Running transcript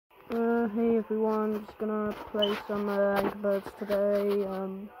Hey everyone, just gonna play some Angry Birds today.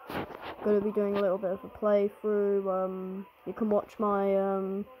 Gonna be doing a little bit of a playthrough. You can watch my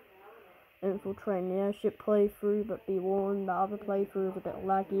infiltrating the airship playthrough, but be warned, the other playthrough is a bit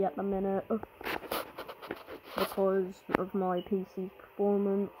laggy at the minute because of my PC's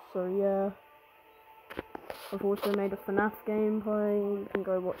performance. So yeah, I've also made a FNAF gameplay. You can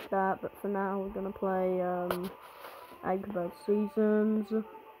go watch that. But for now, we're gonna play Angry Birds Seasons.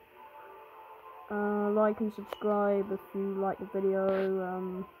 Like and subscribe if you like the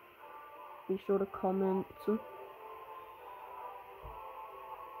video. Be sure to comment. I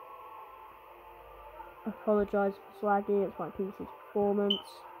apologise if it's laggy, it's my PC's performance.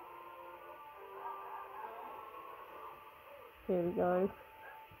 Here we go.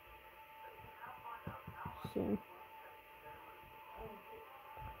 Let's see.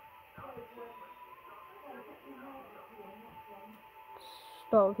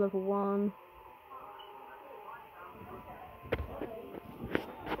 Start with level 1.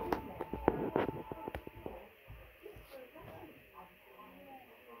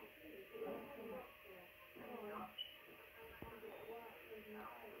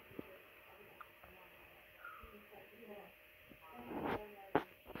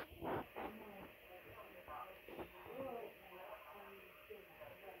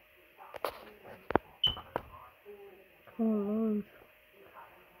 Oh Lord.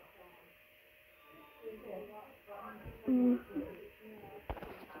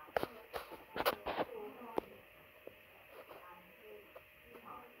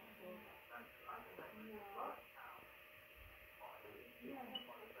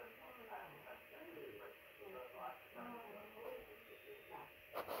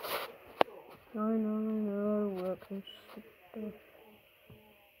 I know, work and stuff.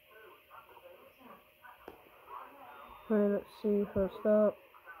 Right, let's see, first up.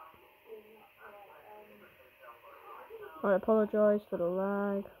 I apologise for the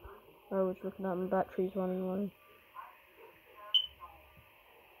lag. I was looking at my batteries running low.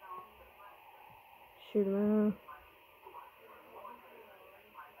 Shoot him out.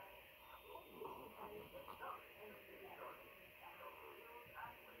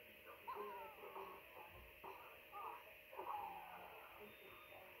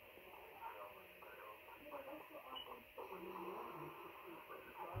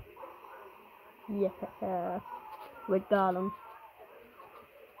 Yeah, we got him.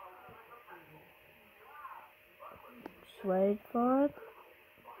 Just wait for it. I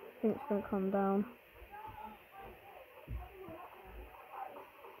think it's gonna come down.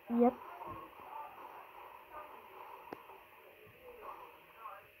 Yep.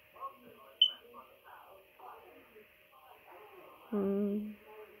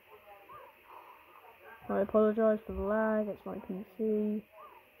 I apologise for the lag, it's my PC.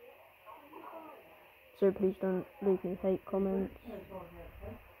 So please don't leave me hate comments.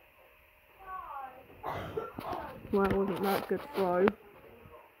 Well, it wasn't that good throw.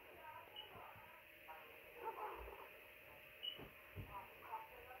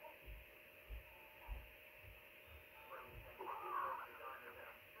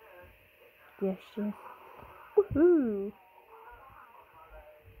 Yes. Woohoo!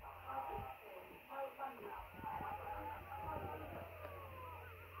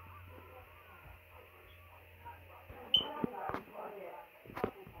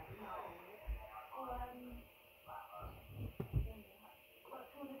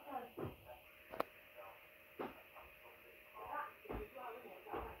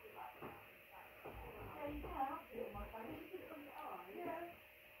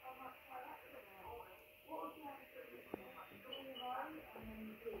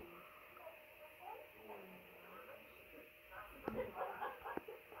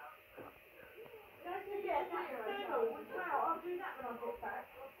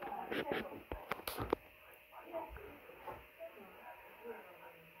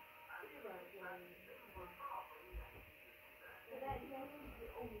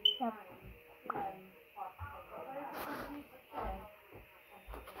 Yep.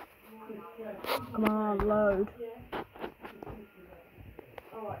 Come on, load.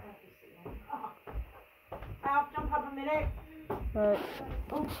 I'll jump up a minute. Right.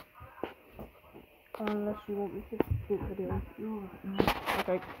 Unless you want me to shoot video.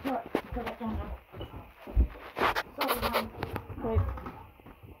 Okay. Put it down. Sorry, Wait.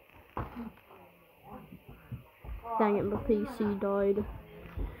 Dang it, my PC died.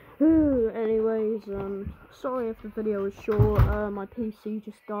 Anyways, sorry if the video is short. My PC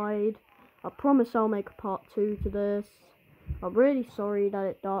just died. I promise I'll make a part 2 to this. I'm really sorry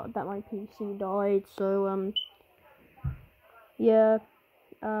that that my PC died. So yeah,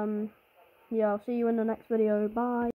 yeah, I'll see you in the next video. Bye.